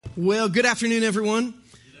Well, good afternoon, everyone.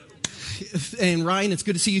 And Ryan, it's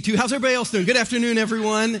good to see you too. How's everybody else doing? Good afternoon,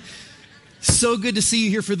 everyone. So good to see you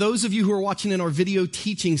here. For those of you who are watching in our video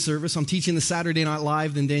teaching service, I'm teaching the Saturday Night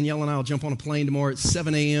Live. Then Danielle and I will jump on a plane tomorrow at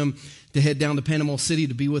 7 a.m. to head down to Panama City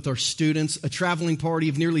to be with our students. A traveling party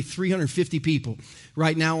of nearly 350 people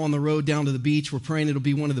right now on the road down to the beach. We're praying it'll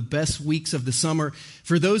be one of the best weeks of the summer.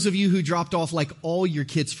 For those of you who dropped off like all your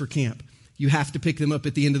kids for camp, you have to pick them up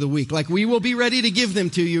at the end of the week. Like, we will be ready to give them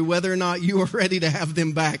to you whether or not you are ready to have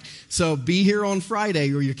them back. So be here on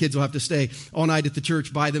Friday or your kids will have to stay all night at the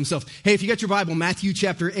church by themselves. Hey, if you got your Bible, Matthew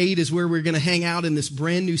chapter 8 is where we're going to hang out in this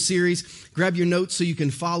brand new series. Grab your notes so you can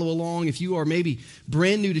follow along. If you are maybe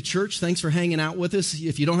brand new to church, thanks for hanging out with us.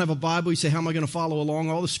 If you don't have a Bible, you say, how am I going to follow along?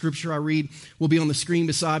 All the scripture I read will be on the screen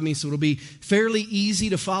beside me, so it'll be fairly easy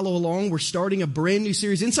to follow along. We're starting a brand new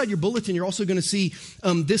series. Inside your bulletin, you're also going to see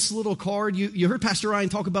this little card. You heard Pastor Ryan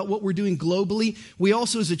talk about what we're doing globally. We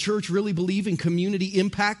also, as a church, really believe in community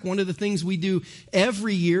impact. One of the things we do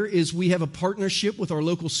every year is we have a partnership with our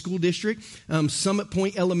local school district. Summit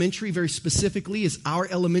Point Elementary, very specifically, is our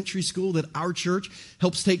elementary school that our church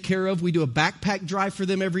helps take care of. We do a backpack drive for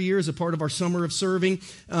them every year as a part of our Summer of Serving.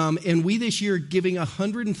 And we this year are giving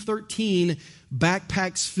 113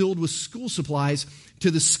 backpacks filled with school supplies to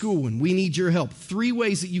the school, and we need your help. 3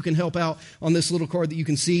 ways that you can help out on this little card that you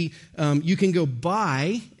can see. You can go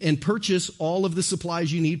buy and purchase all of the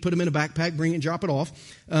supplies you need, put them in a backpack, bring it and drop it off.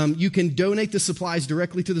 You can donate the supplies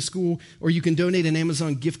directly to the school, or you can donate an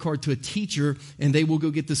Amazon gift card to a teacher, and they will go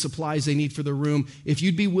get the supplies they need for the room. If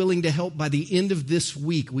you'd be willing to help by the end of this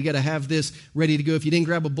week, we got to have this ready to go. If you didn't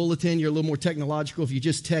grab a bulletin, you're a little more technological. If you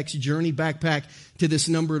just text Journey Backpack to this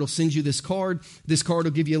number, it'll send you this card. This card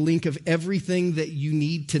will give you a link of everything that you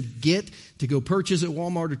need to get to go purchase at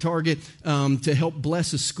Walmart or Target to help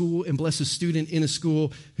bless a school and bless a student in a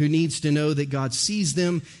school who needs to know that God sees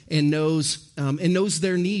them and knows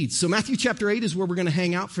their needs. So Matthew chapter 8 is where we're going to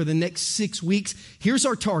hang out for the next 6 weeks. Here's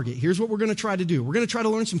our target. Here's what we're going to try to do. We're going to try to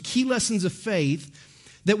learn some key lessons of faith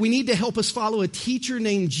that we need to help us follow a teacher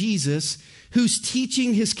named Jesus whose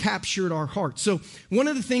teaching has captured our hearts. So one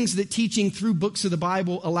of the things that teaching through books of the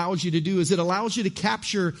Bible allows you to do is it allows you to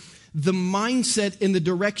capture the mindset and the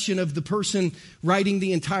direction of the person writing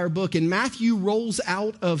the entire book. And Matthew rolls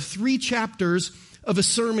out of 3 chapters of a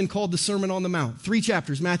sermon called the Sermon on the Mount. 3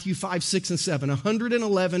 chapters, Matthew 5, 6, and 7,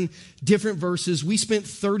 111 different verses. We spent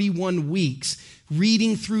 31 weeks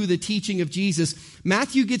reading through the teaching of Jesus.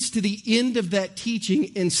 Matthew gets to the end of that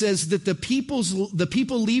teaching and says that the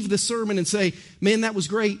people leave the sermon and say, man, that was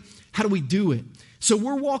great. How do we do it? So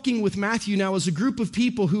we're walking with Matthew now as a group of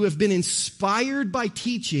people who have been inspired by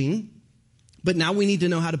teaching, but now we need to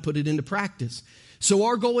know how to put it into practice. So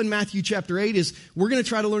our goal in Matthew chapter 8 is we're going to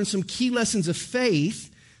try to learn some key lessons of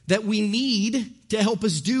faith that we need to help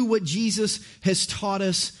us do what Jesus has taught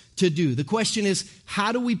us to do. The question is,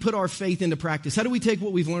 how do we put our faith into practice? How do we take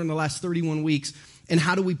what we've learned the last 31 weeks and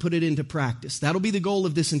how do we put it into practice? That'll be the goal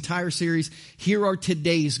of this entire series. Here are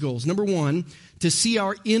today's goals. Number 1, to see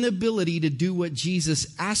our inability to do what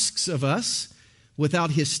Jesus asks of us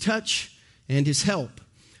without his touch and his help.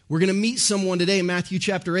 We're going to meet someone today in Matthew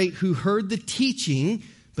chapter 8 who heard the teaching,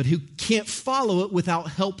 but who can't follow it without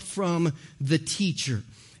help from the teacher.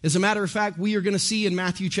 As a matter of fact, we are going to see in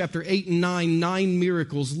Matthew chapter 8 and 9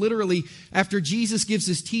 miracles. Literally, after Jesus gives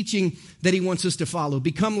his teaching that he wants us to follow,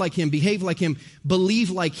 become like him, behave like him, believe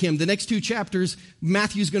like him. The next 2 chapters,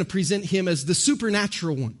 Matthew's going to present him as the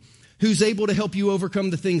supernatural one who's able to help you overcome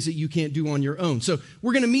the things that you can't do on your own. So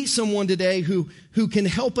we're going to meet someone today who can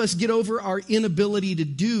help us get over our inability to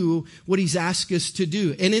do what he's asked us to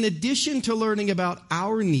do. And in addition to learning about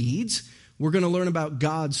our needs, we're going to learn about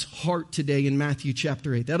God's heart today in Matthew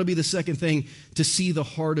chapter 8. That'll be the second thing, to see the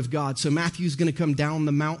heart of God. So Matthew's going to come down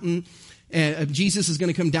the mountain. Jesus is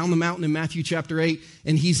going to come down the mountain in Matthew chapter 8,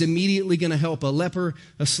 and he's immediately going to help a leper,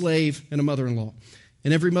 a slave, and a mother-in-law.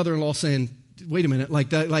 And every mother-in-law saying, wait a minute,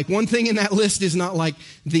 like one thing in that list is not like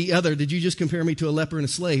the other. Did you just compare me to a leper and a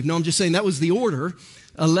slave? No, I'm just saying that was the order.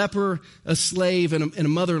 A leper, a slave, and a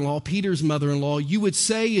mother-in-law, Peter's mother-in-law. You would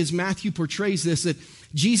say, as Matthew portrays this, that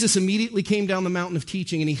Jesus immediately came down the mountain of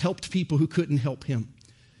teaching and he helped people who couldn't help him.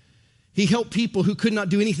 He helped people who could not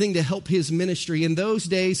do anything to help his ministry. In those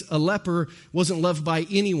days, a leper wasn't loved by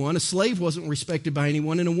anyone, a slave wasn't respected by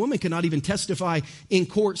anyone, and a woman could not even testify in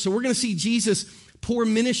court. So we're going to see Jesus pour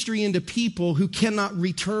ministry into people who cannot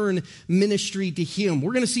return ministry to him.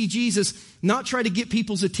 We're going to see Jesus not try to get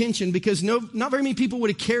people's attention because not very many people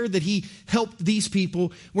would have cared that he helped these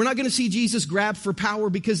people. We're not going to see Jesus grab for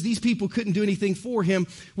power because these people couldn't do anything for him.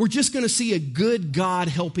 We're just going to see a good God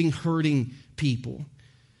helping hurting people.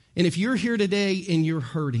 And if you're here today and you're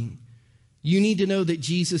hurting, you need to know that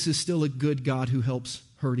Jesus is still a good God who helps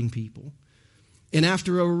hurting people. And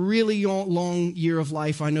after a really long year of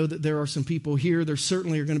life, I know that there are some people here. There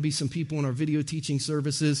certainly are going to be some people in our video teaching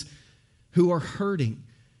services who are hurting.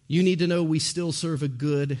 You need to know we still serve a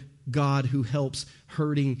good God who helps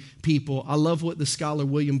hurting people. I love what the scholar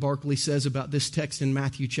William Barclay says about this text in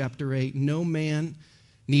Matthew chapter 8. No man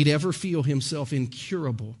need ever feel himself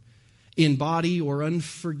incurable in body or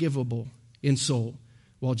unforgivable in soul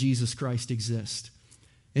while Jesus Christ exists.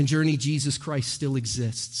 And journey, Jesus Christ still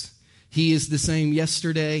exists. He is the same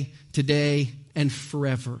yesterday, today, and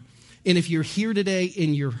forever. And if you're here today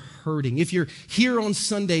and you're hurting, if you're here on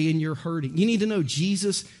Sunday and you're hurting, you need to know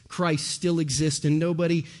Jesus Christ still exists and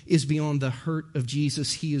nobody is beyond the hurt of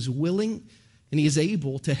Jesus. He is willing and he is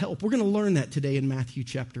able to help. We're going to learn that today in Matthew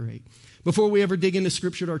chapter 8. Before we ever dig into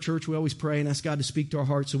Scripture at our church, we always pray and ask God to speak to our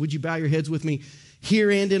hearts. So would you bow your heads with me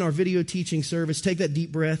here and in our video teaching service? Take that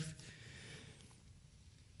deep breath.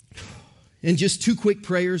 And just two quick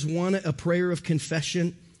prayers. One, a prayer of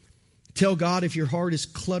confession. Tell God if your heart is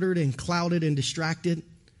cluttered and clouded and distracted.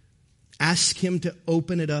 Ask him to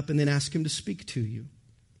open it up and then ask him to speak to you.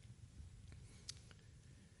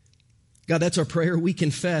 God, that's our prayer. We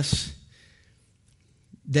confess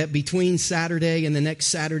that between Saturday and the next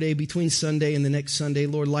Saturday, between Sunday and the next Sunday,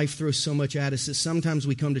 Lord, life throws so much at us that sometimes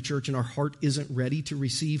we come to church and our heart isn't ready to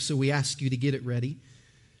receive, so we ask you to get it ready.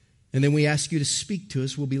 And then we ask you to speak to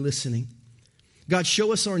us. We'll be listening. God,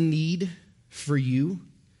 show us our need for you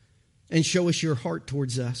and show us your heart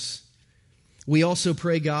towards us. We also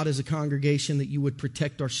pray, God, as a congregation that you would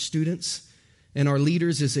protect our students and our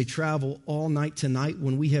leaders as they travel all night tonight.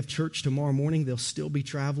 When we have church tomorrow morning, they'll still be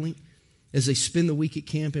traveling. As they spend the week at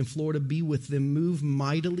camp in Florida, be with them. Move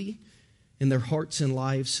mightily in their hearts and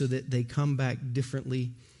lives so that they come back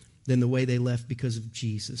differently than the way they left because of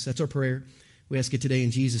Jesus. That's our prayer. We ask it today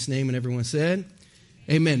in Jesus' name. And everyone said,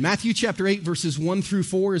 amen. Matthew chapter 8, verses 1 through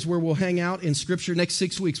 4 is where we'll hang out in Scripture. Next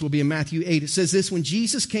 6 weeks will be in Matthew 8. It says this: when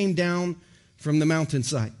Jesus came down from the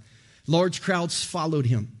mountainside, large crowds followed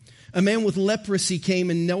him. A man with leprosy came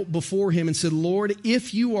and knelt before him and said, Lord,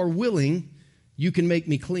 if you are willing, you can make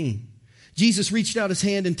me clean. Jesus reached out his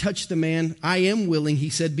hand and touched the man. I am willing, he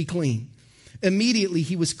said, be clean. Immediately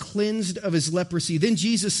he was cleansed of his leprosy. Then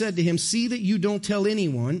Jesus said to him, see that you don't tell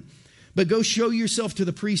anyone, but go show yourself to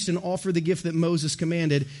the priest and offer the gift that Moses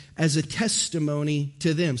commanded as a testimony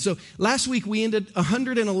to them. So last week we ended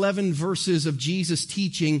 111 verses of Jesus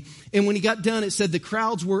teaching. And when he got done, it said the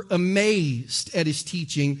crowds were amazed at his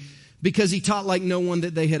teaching because he taught like no one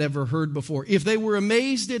that they had ever heard before. If they were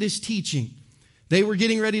amazed at his teaching, they were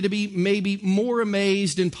getting ready to be maybe more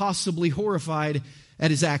amazed and possibly horrified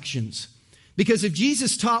at his actions. Because if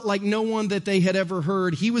Jesus taught like no one that they had ever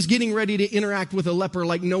heard, he was getting ready to interact with a leper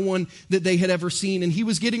like no one that they had ever seen. And he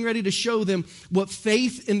was getting ready to show them what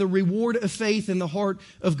faith and the reward of faith in the heart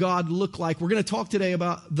of God look like. We're going to talk today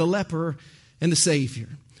about the leper and the Savior.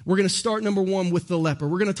 We're going to start, number one, with the leper.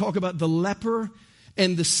 We're going to talk about the leper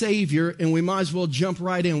and the Savior, and we might as well jump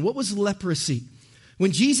right in. What was leprosy?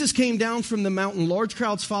 When Jesus came down from the mountain, large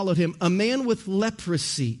crowds followed him. A man with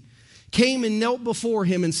leprosy came and knelt before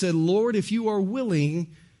him and said, Lord, if you are willing,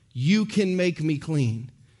 you can make me clean.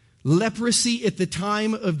 Leprosy at the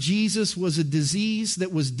time of Jesus was a disease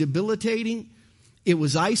that was debilitating. It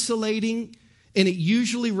was isolating, and it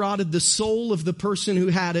usually rotted the soul of the person who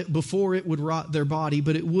had it before it would rot their body,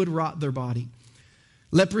 but it would rot their body.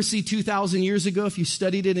 Leprosy 2,000 years ago, if you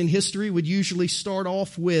studied it in history, would usually start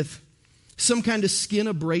off with some kind of skin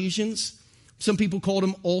abrasions. Some people called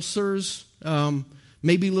them ulcers,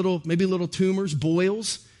 maybe little tumors,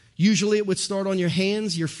 boils. Usually it would start on your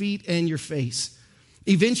hands, your feet, and your face.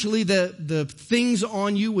 Eventually the things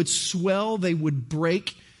on you would swell, they would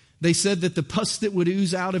break. They said that the pus that would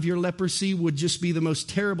ooze out of your leprosy would just be the most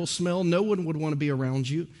terrible smell. No one would want to be around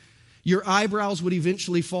you. Your eyebrows would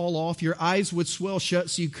eventually fall off. Your eyes would swell shut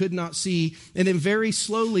so you could not see. And then very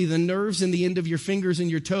slowly, the nerves in the end of your fingers and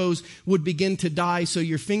your toes would begin to die. So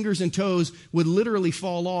your fingers and toes would literally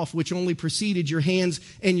fall off, which only preceded your hands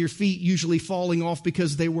and your feet usually falling off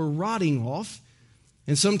because they were rotting off.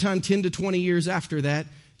 And sometime 10 to 20 years after that,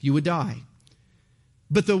 you would die.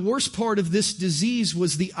 But the worst part of this disease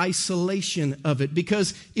was the isolation of it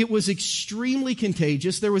because it was extremely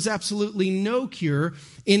contagious. There was absolutely no cure.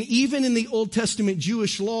 And even in the Old Testament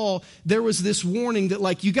Jewish law, there was this warning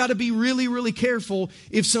that you got to be really, really careful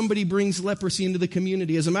if somebody brings leprosy into the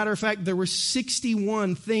community. As a matter of fact, there were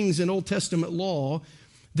 61 things in Old Testament law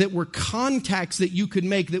that were contacts that you could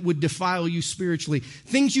make that would defile you spiritually.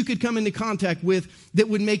 Things you could come into contact with that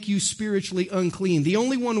would make you spiritually unclean. The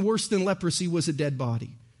only one worse than leprosy was a dead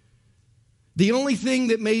body. The only thing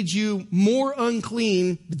that made you more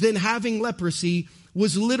unclean than having leprosy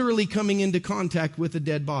was literally coming into contact with a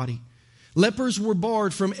dead body. Lepers were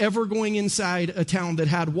barred from ever going inside a town that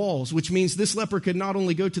had walls, which means this leper could not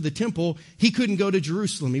only go to the temple, he couldn't go to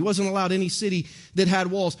Jerusalem. He wasn't allowed any city that had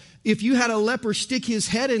walls. If you had a leper stick his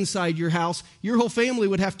head inside your house, your whole family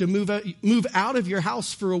would have to move out of your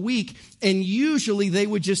house for a week, and usually they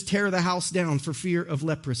would just tear the house down for fear of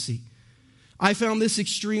leprosy. I found this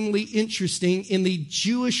extremely interesting. In the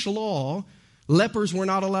Jewish law, lepers were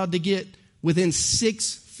not allowed to get within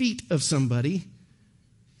 6 feet of somebody,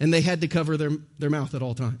 and they had to cover their mouth at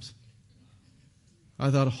all times. I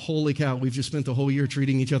thought, holy cow, we've just spent the whole year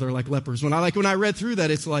treating each other like lepers. When I read through that,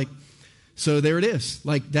 it's like, so there it is.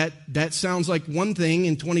 Like that sounds like one thing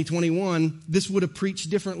in 2021. This would have preached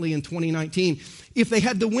differently in 2019. If they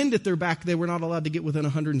had the wind at their back, they were not allowed to get within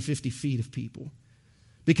 150 feet of people,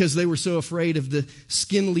 because they were so afraid of the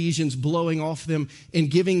skin lesions blowing off them and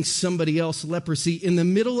giving somebody else leprosy. In the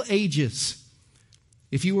Middle Ages,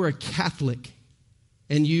 if you were a Catholic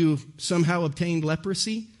and you somehow obtained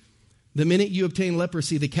leprosy, the minute you obtained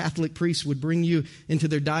leprosy, the Catholic priest would bring you into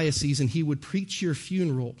their diocese and he would preach your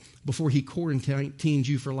funeral before he quarantined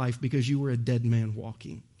you for life because you were a dead man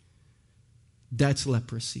walking. That's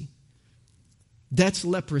leprosy. That's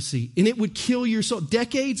leprosy. And it would kill your soul.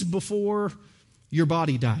 Decades before your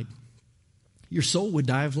body died, your soul would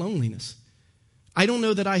die of loneliness. I don't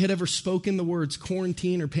know that I had ever spoken the words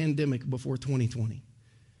quarantine or pandemic before 2020.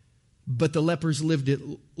 But the lepers lived it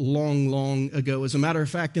long, long ago. As a matter of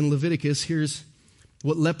fact, in Leviticus, here's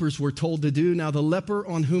what lepers were told to do. Now, the leper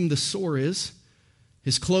on whom the sore is,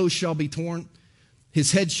 his clothes shall be torn,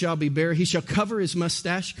 his head shall be bare. He shall cover his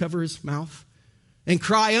mustache, cover his mouth, and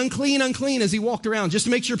cry, unclean, unclean, as he walked around, just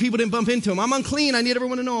to make sure people didn't bump into him. I'm unclean. I need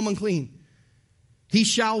everyone to know I'm unclean. He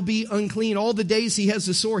shall be unclean. All the days he has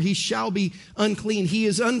the sore, he shall be unclean. He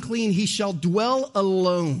is unclean. He shall dwell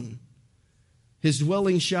alone. His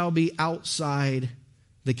dwelling shall be outside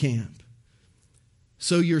the camp.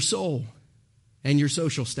 So your soul and your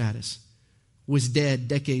social status was dead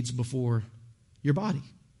decades before your body.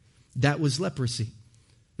 That was leprosy.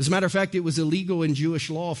 As a matter of fact, it was illegal in Jewish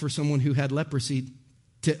law for someone who had leprosy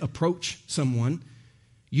to approach someone.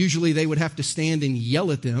 Usually they would have to stand and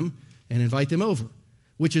yell at them and invite them over,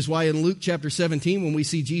 which is why in Luke chapter 17, when we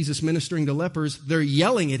see Jesus ministering to lepers, they're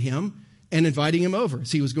yelling at him and inviting him over.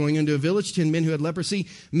 As he was going into a village, 10 men who had leprosy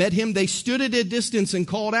met him. They stood at a distance and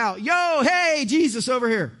called out, yo, hey, Jesus over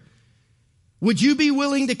here. Would you be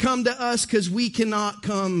willing to come to us because we cannot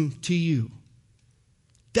come to you?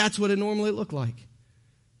 That's what it normally looked like.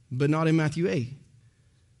 But not in Matthew 8.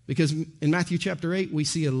 Because in Matthew chapter 8, we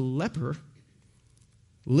see a leper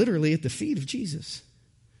literally at the feet of Jesus.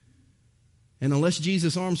 And unless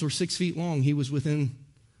Jesus' arms were 6 feet long, he was within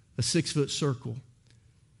a 6-foot circle.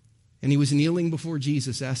 And he was kneeling before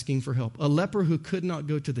Jesus asking for help. A leper who could not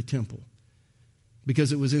go to the temple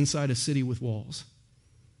because it was inside a city with walls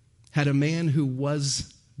had a man who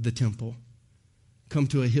was the temple come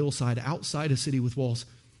to a hillside outside a city with walls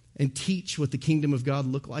and teach what the kingdom of God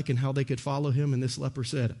looked like and how they could follow him. And this leper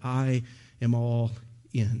said, I am all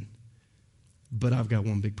in, but I've got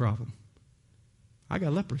one big problem. I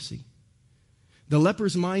got leprosy. The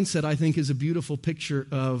leper's mindset, I think, is a beautiful picture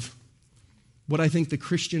of what I think the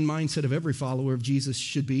Christian mindset of every follower of Jesus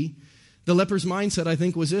should be. The leper's mindset, I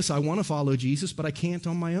think, was this: I want to follow Jesus, but I can't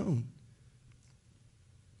on my own.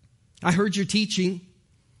 I heard your teaching.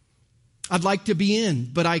 I'd like to be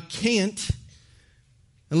in, but I can't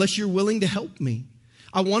unless you're willing to help me.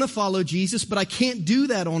 I want to follow Jesus, but I can't do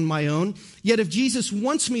that on my own. Yet if Jesus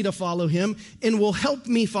wants me to follow him and will help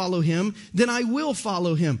me follow him, then I will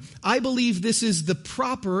follow him. I believe this is the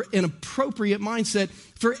proper and appropriate mindset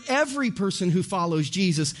for every person who follows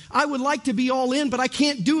Jesus. I would like to be all in, but I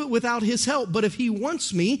can't do it without his help. But if he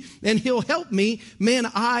wants me and he'll help me, man,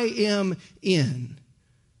 I am in.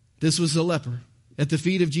 This was the leper at the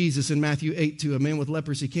feet of Jesus in Matthew 8:2. A man with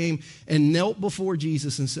leprosy came and knelt before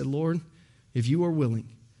Jesus and said, Lord, if you are willing,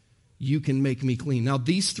 you can make me clean. Now,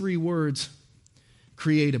 these 3 words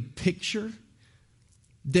create a picture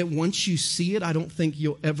that once you see it, I don't think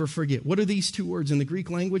you'll ever forget. What are these 2 words? In the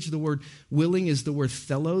Greek language, the word willing is the word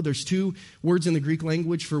thelo. There's 2 words in the Greek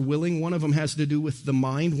language for willing. One of them has to do with the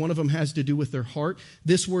mind. One of them has to do with their heart.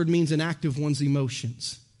 This word means an act of one's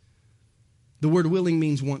emotions. The word willing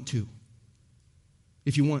means want to.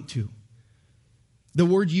 If you want to. The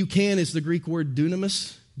word you can is the Greek word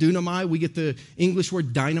dunamis. Dunamai, we get the English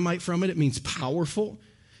word dynamite from it. It means powerful.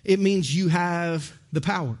 It means you have the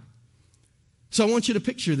power. So I want you to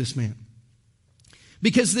picture this man.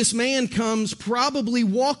 Because this man comes probably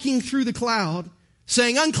walking through the cloud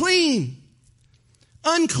saying, unclean,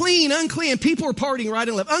 Unclean, unclean. People are partying right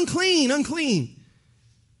and left. Unclean, unclean.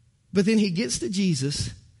 But then he gets to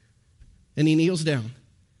Jesus and he kneels down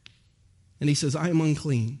and he says, I am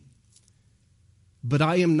unclean, but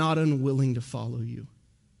I am not unwilling to follow you.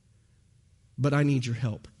 But I need your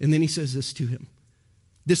help. And then he says this to him.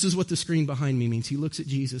 This is what the screen behind me means. He looks at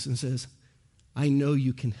Jesus and says, I know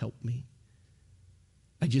you can help me.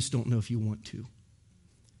 I just don't know if you want to.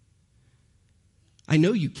 I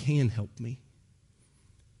know you can help me.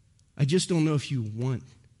 I just don't know if you want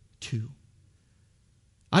to.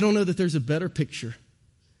 I don't know that there's a better picture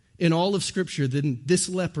in all of Scripture than this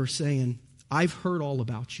leper saying, I've heard all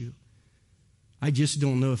about you. I just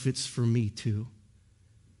don't know if it's for me too.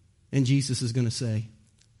 And Jesus is going to say,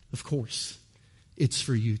 of course, it's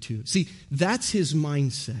for you too. See, that's his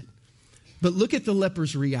mindset. But look at the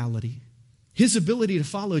leper's reality. His ability to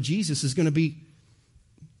follow Jesus is going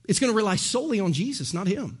to rely solely on Jesus, not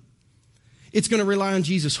him. It's going to rely on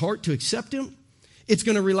Jesus' heart to accept him. It's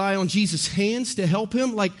going to rely on Jesus' hands to help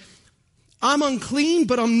him. Like, I'm unclean,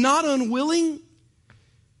 but I'm not unwilling.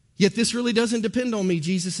 Yet this really doesn't depend on me,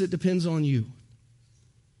 Jesus. It depends on you.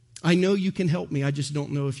 I know you can help me. I just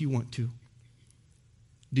don't know if you want to.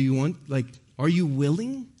 Do you want, are you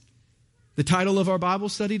willing? The title of our Bible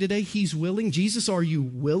study today, He's Willing. Jesus, are you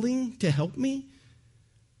willing to help me?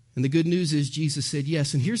 And the good news is Jesus said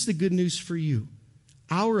yes. And here's the good news for you.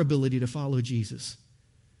 Our ability to follow Jesus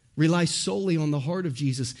relies solely on the heart of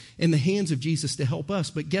Jesus and the hands of Jesus to help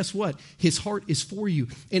us. But guess what? His heart is for you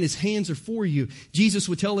and his hands are for you. Jesus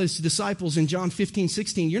would tell his disciples in John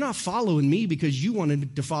 15:16, you're not following me because you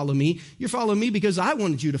wanted to follow me. You're following me because I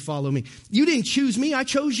wanted you to follow me. You didn't choose me. I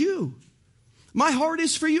chose you. My heart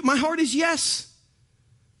is for you. My heart is yes.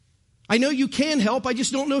 I know you can help. I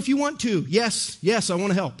just don't know if you want to. Yes, I want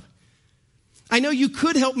to help. I know you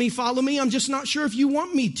could help me follow me. I'm just not sure if you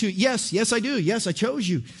want me to. Yes, I do. Yes, I chose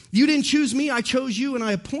you. You didn't choose me. I chose you and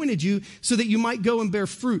I appointed you so that you might go and bear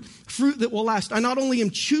fruit that will last. I not only am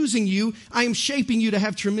choosing you, I am shaping you to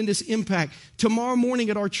have tremendous impact. Tomorrow morning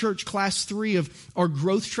at our church, class 3 of our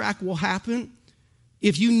growth track will happen.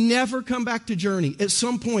 If you never come back to Journey, at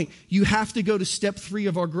some point, you have to go to step 3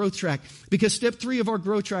 of our growth track. Because step 3 of our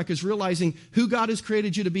growth track is realizing who God has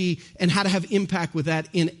created you to be and how to have impact with that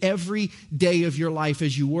in every day of your life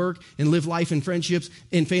as you work and live life in friendships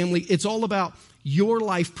and family. It's all about your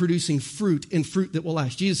life producing fruit and fruit that will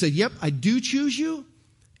last. Jesus said, yep, I do choose you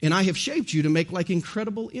and I have shaped you to make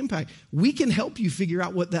incredible impact. We can help you figure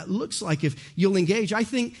out what that looks like if you'll engage. I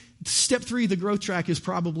think step 3 of the growth track is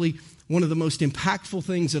probably one of the most impactful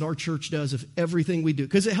things that our church does of everything we do.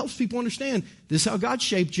 Because it helps people understand this is how God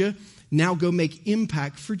shaped you. Now go make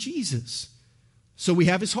impact for Jesus. So we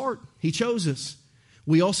have his heart. He chose us.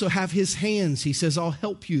 We also have his hands. He says, I'll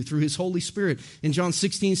help you through his Holy Spirit. In John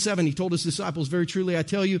 16:7, he told his disciples, very truly, I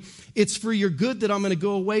tell you, it's for your good that I'm going to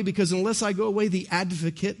go away, because unless I go away, the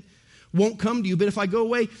advocate won't come to you. But if I go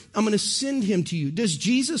away, I'm going to send him to you. Does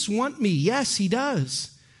Jesus want me? Yes, he does.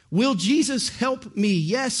 Will Jesus help me?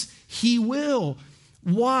 Yes, he will.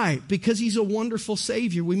 Why? Because he's a wonderful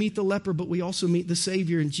Savior. We meet the leper, but we also meet the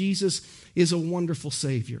Savior, and Jesus is a wonderful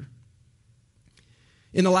Savior.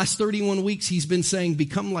 In the last 31 weeks, he's been saying,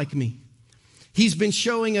 become like me. He's been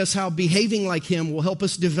showing us how behaving like him will help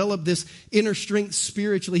us develop this inner strength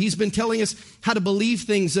spiritually. He's been telling us how to believe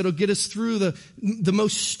things that'll get us through the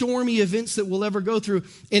most stormy events that we'll ever go through.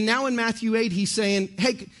 And now in Matthew 8, he's saying,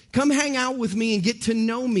 hey, come hang out with me and get to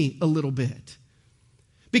know me a little bit.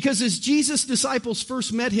 Because as Jesus' disciples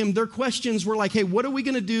first met him, their questions were like, hey, what are we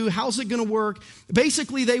going to do? How's it going to work?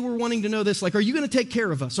 Basically, they were wanting to know this, are you going to take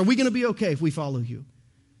care of us? Are we going to be okay if we follow you?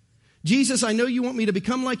 Jesus, I know you want me to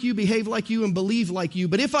become like you, behave like you, and believe like you.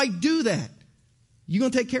 But if I do that, you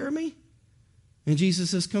going to take care of me? And Jesus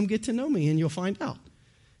says, come get to know me and you'll find out.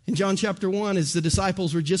 In John chapter 1, as the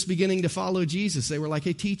disciples were just beginning to follow Jesus, they were like,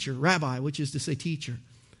 hey, teacher, rabbi, which is to say teacher.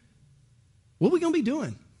 What are we going to be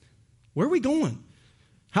doing? Where are we going?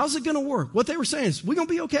 How's it going to work? What they were saying is, we going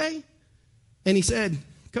to be okay? And he said,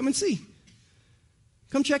 come and see.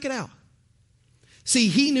 Come check it out. See,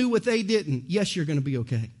 he knew what they didn't. Yes, you're going to be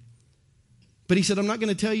okay. But he said, I'm not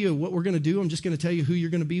going to tell you what we're going to do. I'm just going to tell you who you're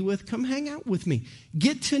going to be with. Come hang out with me.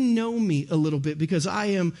 Get to know me a little bit, because I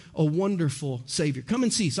am a wonderful Savior. Come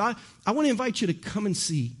and see. So I want to invite you to come and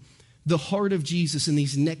see the heart of Jesus in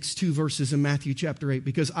these next 2 verses in Matthew chapter 8,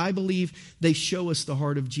 because I believe they show us the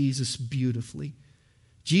heart of Jesus beautifully.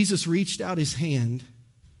 Jesus reached out his hand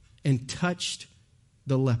and touched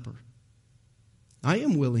the leper. I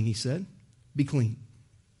am willing, he said. Be clean.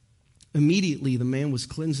 Immediately the man was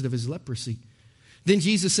cleansed of his leprosy. Then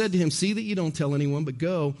Jesus said to him, see that you don't tell anyone, but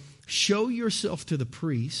go, show yourself to the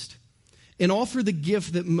priest, and offer the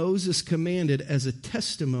gift that Moses commanded as a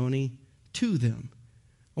testimony to them.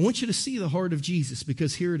 I want you to see the heart of Jesus,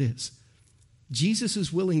 because here it is. Jesus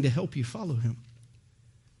is willing to help you follow him.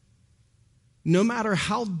 No matter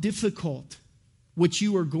how difficult what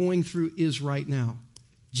you are going through is right now,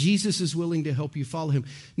 Jesus is willing to help you follow him.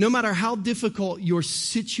 No matter how difficult your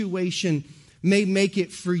situation may make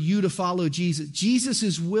it for you to follow Jesus, Jesus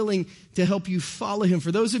is willing to help you follow him.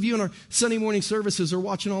 For those of you in our Sunday morning services or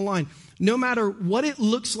watching online, no matter what it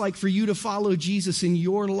looks like for you to follow Jesus in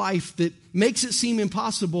your life that makes it seem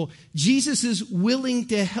impossible, Jesus is willing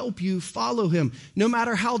to help you follow him. No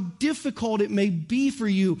matter how difficult it may be for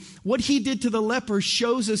you, what he did to the leper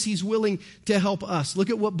shows us he's willing to help us.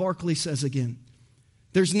 Look at what Barclay says again.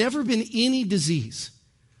 There's never been any disease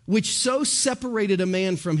which so separated a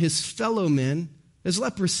man from his fellow men as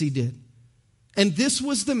leprosy did. And this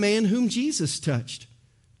was the man whom Jesus touched.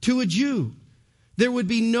 To a Jew, there would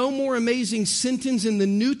be no more amazing sentence in the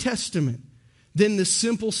New Testament than the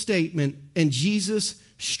simple statement, and Jesus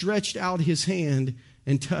stretched out his hand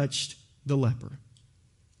and touched the leper.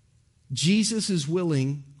 Jesus is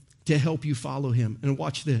willing to help you follow him. And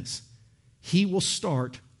watch this. He will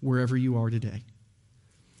start wherever you are today.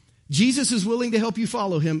 Jesus is willing to help you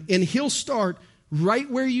follow him, and he'll start right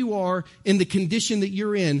where you are in the condition that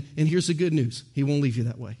you're in. And here's the good news. He won't leave you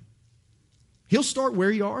that way. He'll start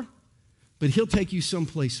where you are, but he'll take you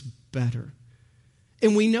someplace better.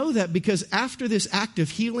 And we know that because after this act of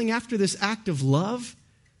healing, after this act of love,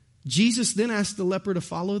 Jesus then asked the leper to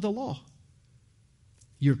follow the law.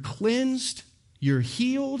 You're cleansed. You're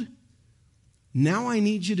healed. Now I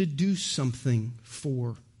need you to do something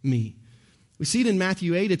for me. We see it in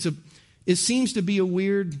Matthew 8. It seems to be a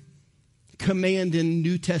weird command in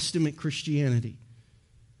New Testament Christianity.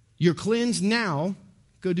 You're cleansed, now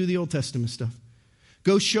go do the Old Testament stuff.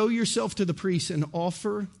 Go show yourself to the priests and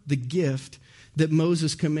offer the gift that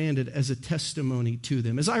Moses commanded as a testimony to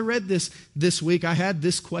them. As I read this week, I had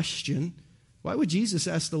this question. Why would Jesus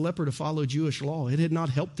ask the leper to follow Jewish law? It had not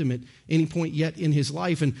helped him at any point yet in his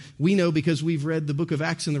life. And we know, because we've read the book of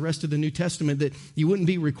Acts and the rest of the New Testament, that you wouldn't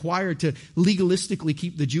be required to legalistically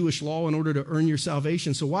keep the Jewish law in order to earn your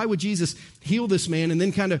salvation. So why would Jesus heal this man and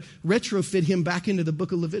then kind of retrofit him back into the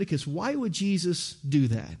book of Leviticus? Why would Jesus do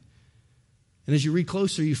that? And as you read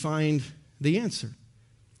closer, you find the answer.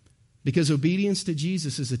 Because obedience to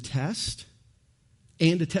Jesus is a test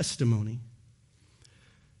and a testimony.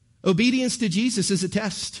 Obedience to Jesus is a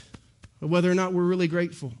test of whether or not we're really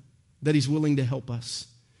grateful that he's willing to help us.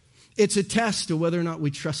 It's a test of whether or not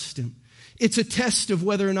we trust him. It's a test of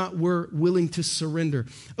whether or not we're willing to surrender.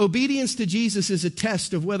 Obedience to Jesus is a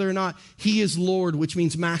test of whether or not he is Lord, which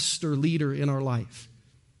means master, leader in our life.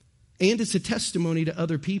 And it's a testimony to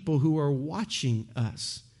other people who are watching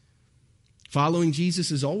us. Following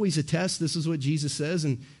Jesus is always a test. This is what Jesus says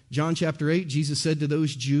in John chapter 8. Jesus said to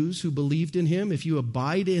those Jews who believed in him, if you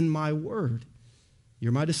abide in my word,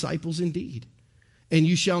 you're my disciples indeed. And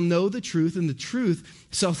you shall know the truth, and the truth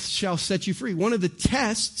shall set you free. One of the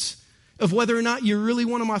tests of whether or not you're really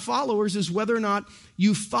one of my followers is whether or not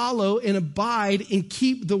you follow and abide and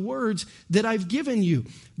keep the words that I've given you.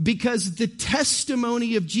 Because the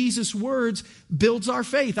testimony of Jesus' words builds our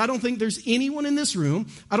faith. I don't think there's anyone in this room,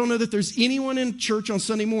 I don't know that there's anyone in church on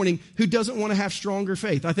Sunday morning who doesn't want to have stronger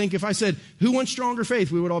faith. I think if I said, who wants stronger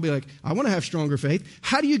faith? We would all be like, I want to have stronger faith.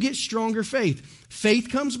 How do you get stronger faith? Faith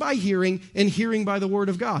comes by hearing, and hearing by the word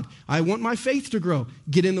of God. I want my faith to grow.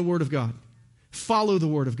 Get in the word of God. Follow the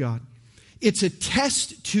word of God. It's a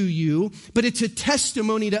test to you, but it's a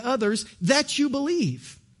testimony to others that you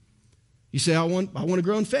believe. You say, I want to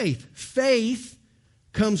grow in faith. Faith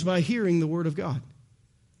comes by hearing the word of God.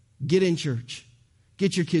 Get in church.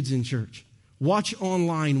 Get your kids in church. Watch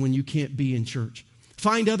online when you can't be in church.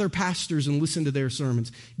 Find other pastors and listen to their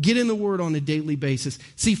sermons. Get in the word on a daily basis.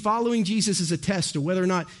 See, following Jesus is a test of whether or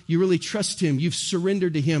not you really trust him. You've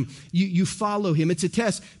surrendered to him. You follow him. It's a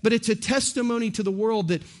test, but it's a testimony to the world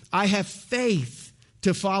that I have faith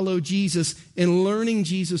to follow Jesus, and learning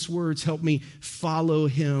Jesus' words help me follow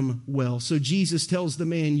him well. So Jesus tells the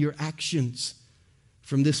man, your actions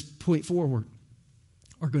from this point forward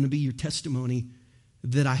are going to be your testimony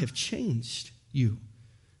that I have changed you.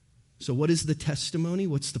 So what is the testimony?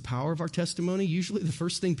 What's the power of our testimony? Usually the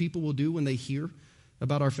first thing people will do when they hear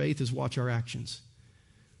about our faith is watch our actions.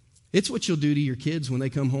 It's what you'll do to your kids when they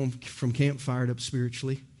come home from camp fired up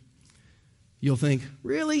spiritually. You'll think,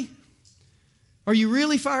 really? Are you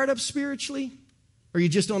really fired up spiritually? Or are you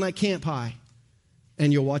just on that camp high?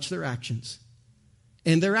 And you'll watch their actions.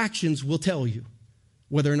 And their actions will tell you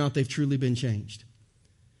whether or not they've truly been changed.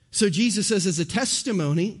 So Jesus says, as a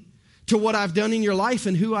testimony to what I've done in your life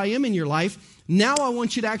and who I am in your life. Now I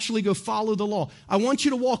want you to actually go follow the law. I want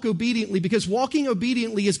you to walk obediently, because walking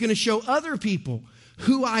obediently is going to show other people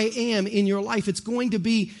who I am in your life. It's going to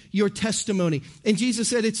be your testimony. And Jesus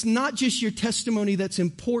said it's not just your testimony that's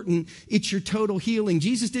important, it's your total healing.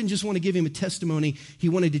 Jesus didn't just want to give him a testimony, he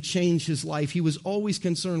wanted to change his life. He was always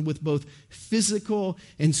concerned with both physical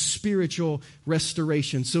and spiritual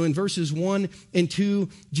restoration. So in verses 1 and 2,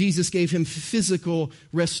 Jesus gave him physical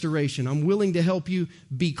restoration. I'm willing to help you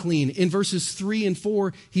be clean. In verses 3 and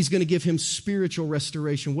 4, he's going to give him spiritual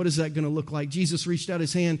restoration. What is that going to look like? Jesus reached out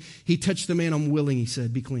his hand, he touched the man. I'm willing, he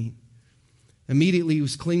said, be clean. Immediately he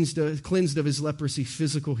was cleansed of his leprosy,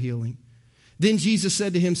 physical healing. Then Jesus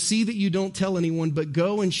said to him, see that you don't tell anyone, but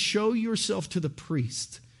go and show yourself to the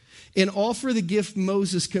priest and offer the gift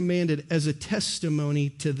Moses commanded as a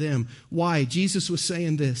testimony to them. Why? Jesus was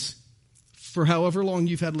saying this: for however long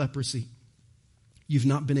you've had leprosy, you've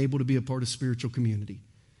not been able to be a part of spiritual community.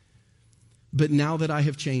 But now that I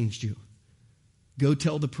have changed you, go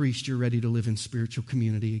tell the priest you're ready to live in spiritual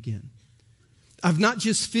community again. I've not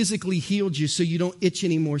just physically healed you so you don't itch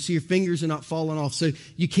anymore, so your fingers are not falling off, so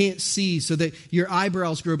you can't see, so that your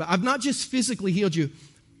eyebrows grow back. I've not just physically healed you.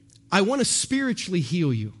 I want to spiritually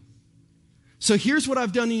heal you. So here's what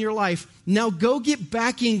I've done in your life. Now go get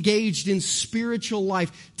back engaged in spiritual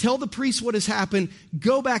life. Tell the priest what has happened.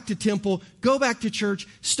 Go back to temple. Go back to church.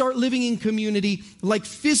 Start living in community. Like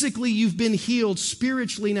physically you've been healed,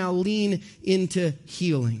 spiritually now lean into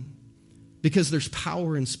healing. Because there's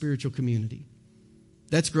power in spiritual community.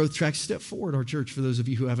 That's Growth Track Step Forward, our church, for those of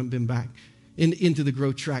you who haven't been back into the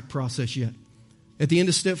Growth Track process yet. At the end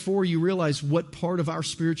of Step 4, you realize what part of our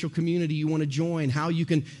spiritual community you want to join, how you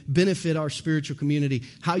can benefit our spiritual community,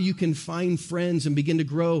 how you can find friends and begin to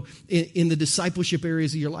grow in the discipleship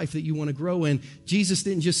areas of your life that you want to grow in. Jesus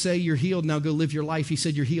didn't just say, you're healed, now go live your life. He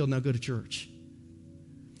said, you're healed, now go to church.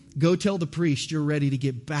 Go tell the priest you're ready to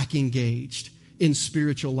get back engaged in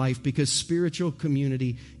spiritual life, because spiritual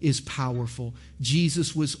community is powerful.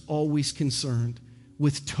 Jesus was always concerned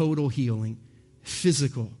with total healing,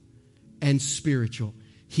 physical and spiritual.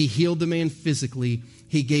 He healed the man physically.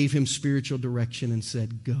 He gave him spiritual direction and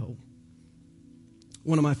said, go.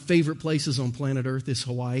 One of my favorite places on planet Earth is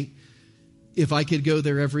Hawaii. If I could go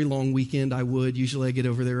there every long weekend, I would. Usually I get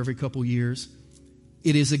over there every couple years.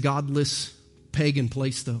 It is a godless, pagan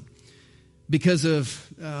place, though. Because of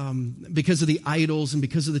the idols and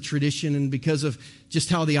because of the tradition and because of just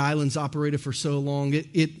how the islands operated for so long,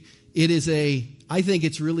 it is I think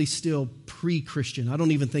it's really still pre-Christian. I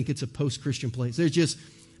don't even think it's a post-Christian place.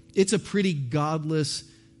 It's a pretty godless,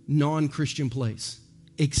 non-Christian place,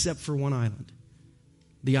 except for one island,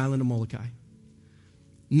 the island of Molokai.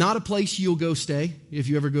 Not a place you'll go stay if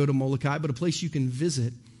you ever go to Molokai, but a place you can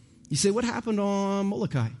visit. You say, what happened on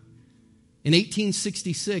Molokai? In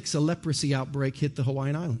 1866, a leprosy outbreak hit the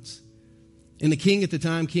Hawaiian Islands. And the king at the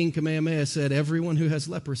time, King Kamehameha, said everyone who has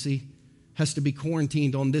leprosy has to be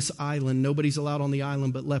quarantined on this island. Nobody's allowed on the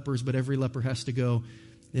island but lepers, but every leper has to go,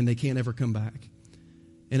 and they can't ever come back.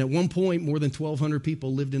 And at one point, more than 1,200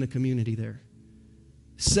 people lived in a community there.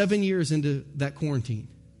 7 years into that quarantine,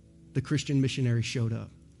 the Christian missionary showed up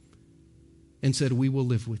and said, we will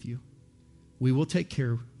live with you. We will take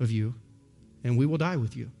care of you, and we will die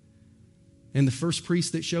with you. And the first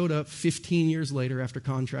priest that showed up 15 years later after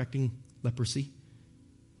contracting leprosy,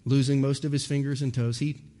 losing most of his fingers and toes,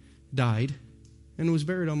 he died and was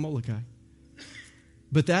buried on Molokai.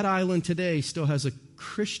 But that island today still has a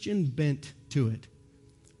Christian bent to it,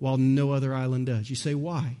 while no other island does. You say,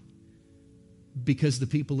 why? Because the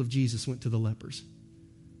people of Jesus went to the lepers.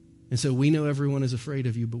 And so we know everyone is afraid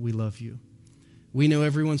of you, but we love you. We know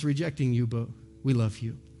everyone's rejecting you, but we love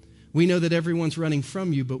you. We know that everyone's running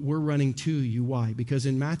from you, but we're running to you. Why? Because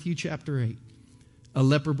in Matthew chapter 8, a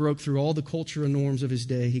leper broke through all the cultural norms of his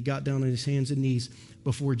day. He got down on his hands and knees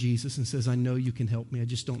before Jesus and says, I know you can help me. I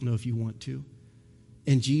just don't know if you want to.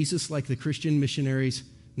 And Jesus, like the Christian missionaries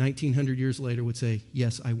 1,900 years later, would say,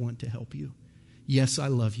 yes, I want to help you. Yes, I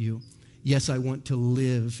love you. Yes, I want to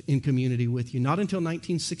live in community with you. Not until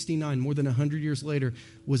 1969, more than 100 years later,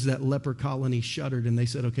 was that leper colony shuttered. And they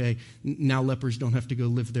said, okay, now lepers don't have to go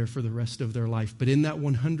live there for the rest of their life. But in that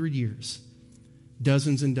 100 years,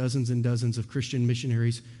 dozens and dozens and dozens of Christian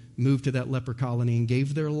missionaries moved to that leper colony and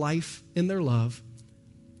gave their life and their love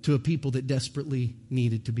to a people that desperately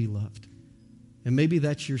needed to be loved. And maybe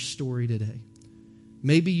that's your story today.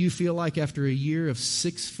 Maybe you feel like after a year of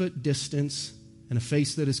 6-foot distance and a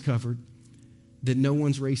face that is covered, that no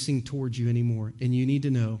one's racing towards you anymore. And you need to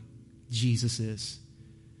know Jesus is.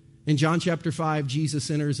 In John chapter 5, Jesus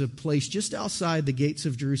enters a place just outside the gates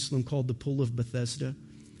of Jerusalem called the Pool of Bethesda.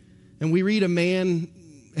 And we read a man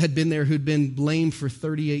had been there who'd been lame for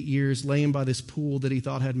 38 years, laying by this pool that he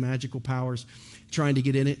thought had magical powers, trying to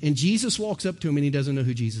get in it. And Jesus walks up to him and he doesn't know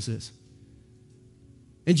who Jesus is.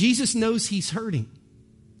 And Jesus knows he's hurting.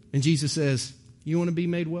 And Jesus says, "You want to be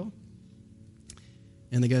made well?"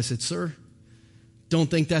 And the guy said, "Sir, don't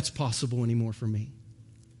think that's possible anymore for me."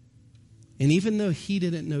 And even though he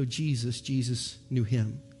didn't know Jesus, Jesus knew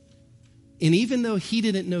him. And even though he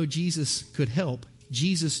didn't know Jesus could help,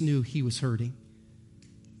 Jesus knew he was hurting.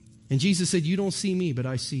 And Jesus said, "You don't see me, but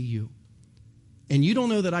I see you. And you don't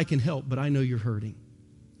know that I can help, but I know you're hurting.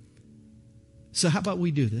 So how about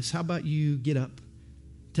we do this? How about you get up,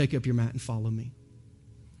 take up your mat, and follow me?"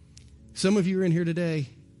 Some of you are in here today,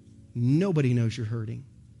 nobody knows you're hurting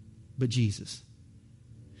but Jesus.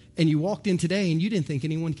 And you walked in today and you didn't think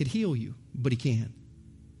anyone could heal you, but he can.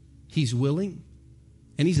 He's willing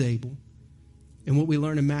and he's able. And what we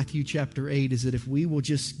learn in Matthew chapter 8 is that if we will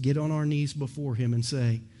just get on our knees before him and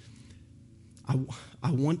say,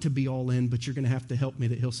 I want to be all in, but you're going to have to help me,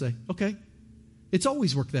 that he'll say, "Okay." It's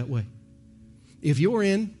always worked that way. If you're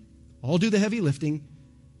in, I'll do the heavy lifting,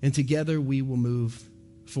 and together we will move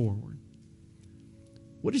forward.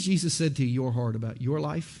 What has Jesus said to your heart about your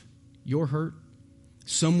life, your hurt,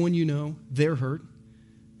 someone you know, their hurt?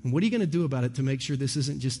 And what are you going to do about it to make sure this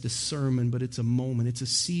isn't just a sermon, but it's a moment? It's a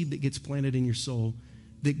seed that gets planted in your soul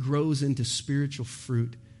that grows into spiritual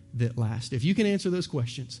fruit that lasts. If you can answer those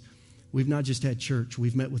questions, we've not just had church,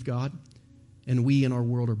 we've met with God, and we in our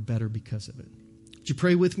world are better because of it. Would you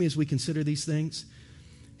pray with me as we consider these things?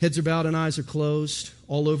 Heads are bowed and eyes are closed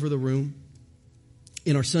all over the room.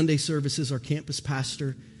 In our Sunday services, our campus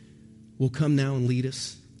pastor will come now and lead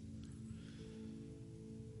us.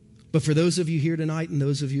 But for those of you here tonight and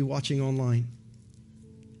those of you watching online,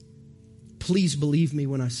 please believe me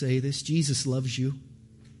when I say this. Jesus loves you.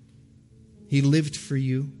 He lived for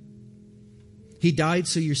you. He died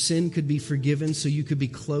so your sin could be forgiven, so you could be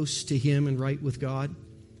close to him and right with God.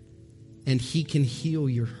 And he can heal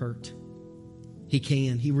your hurt. He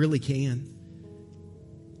can. He really can.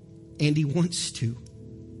 And he wants to.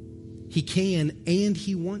 He can and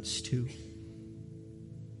he wants to.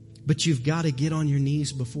 But you've got to get on your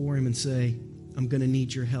knees before him and say, "I'm going to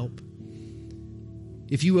need your help."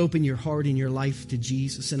 If you open your heart and your life to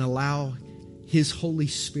Jesus and allow his Holy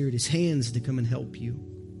Spirit, his hands to come and help you,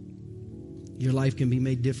 your life can be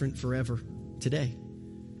made different forever today.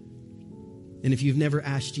 And if you've never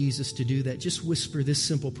asked Jesus to do that, just whisper this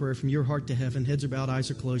simple prayer from your heart to heaven. Heads are bowed,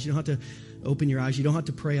 eyes are closed. You don't have to open your eyes. You don't have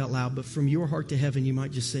to pray out loud. But from your heart to heaven, you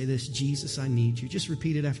might just say this: "Jesus, I need you." Just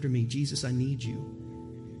repeat it after me. "Jesus, I need you.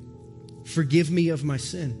 Forgive me of my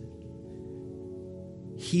sin.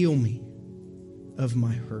 Heal me of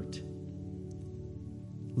my hurt.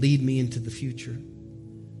 Lead me into the future.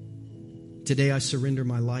 Today I surrender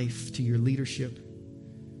my life to your leadership.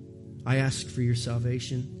 I ask for your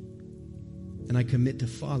salvation, and I commit to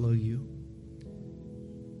follow you.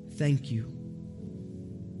 Thank you,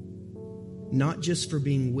 not just for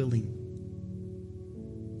being willing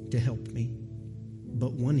to help me,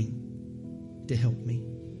 but wanting to help me."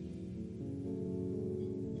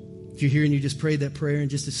 If you're here and you just prayed that prayer, in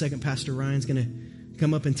just a second, Pastor Ryan's going to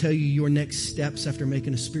come up and tell you your next steps after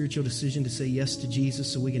making a spiritual decision to say yes to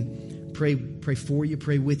Jesus, so we can pray for you,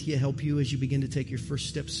 pray with you, help you as you begin to take your first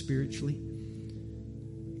steps spiritually.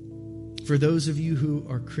 For those of you who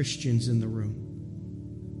are Christians in the room,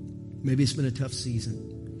 maybe it's been a tough season.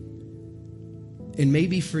 And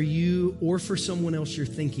maybe for you or for someone else you're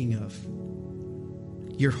thinking of,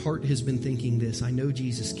 your heart has been thinking this: "I know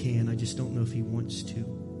Jesus can, I just don't know if he wants to."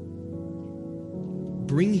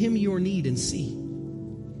 Bring him your need and see.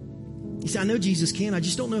 You say, "I know Jesus can, I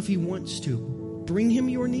just don't know if he wants to." Bring him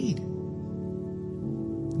your need.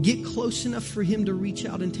 Get close enough for him to reach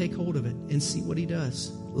out and take hold of it and see what he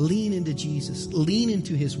does. Lean into Jesus. Lean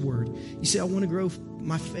into his word. You say, "I want to grow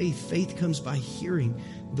my faith." Faith comes by hearing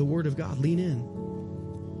the word of God. Lean in.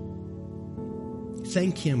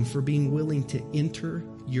 Thank him for being willing to enter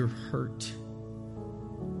your hurt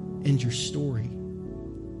and your story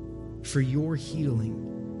for your healing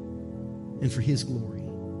and for his glory.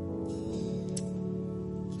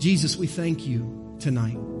 Jesus, we thank you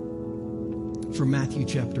tonight for Matthew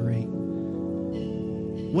chapter 8.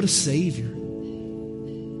 What a Savior.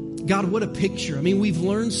 God, what a picture. I mean, we've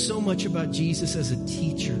learned so much about Jesus as a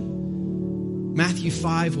teacher. Matthew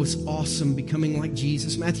 5 was awesome, becoming like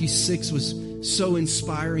Jesus. Matthew 6 was so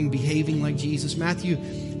inspiring, behaving like Jesus. Matthew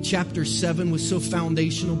chapter 7 was so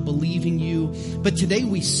foundational, believing you. But today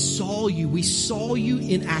we saw you. We saw you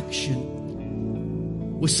in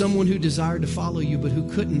action with someone who desired to follow you, but who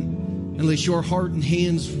couldn't Unless your heart and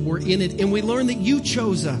hands were in it. And we learn that you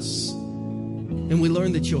chose us. And we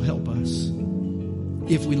learn that you'll help us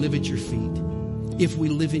if we live at your feet, if we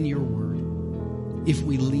live in your word, if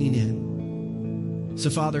we lean in. So,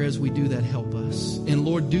 Father, as we do that, help us. And,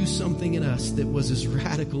 Lord, do something in us that was as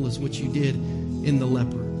radical as what you did in the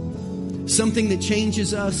leper. Something that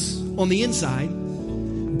changes us on the inside,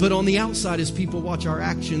 but on the outside, as people watch our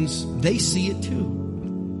actions, they see it too.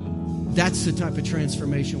 That's the type of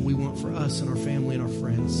transformation we want for us and our family and our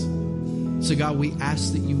friends. So, God, we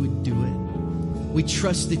ask that you would do it. We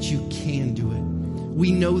trust that you can do it.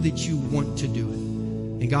 We know that you want to do it.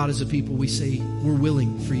 And God, as a people, we say we're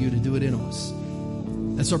willing for you to do it in us.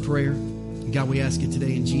 That's our prayer. And God, we ask it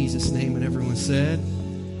today in Jesus' name. And everyone said,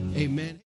 amen.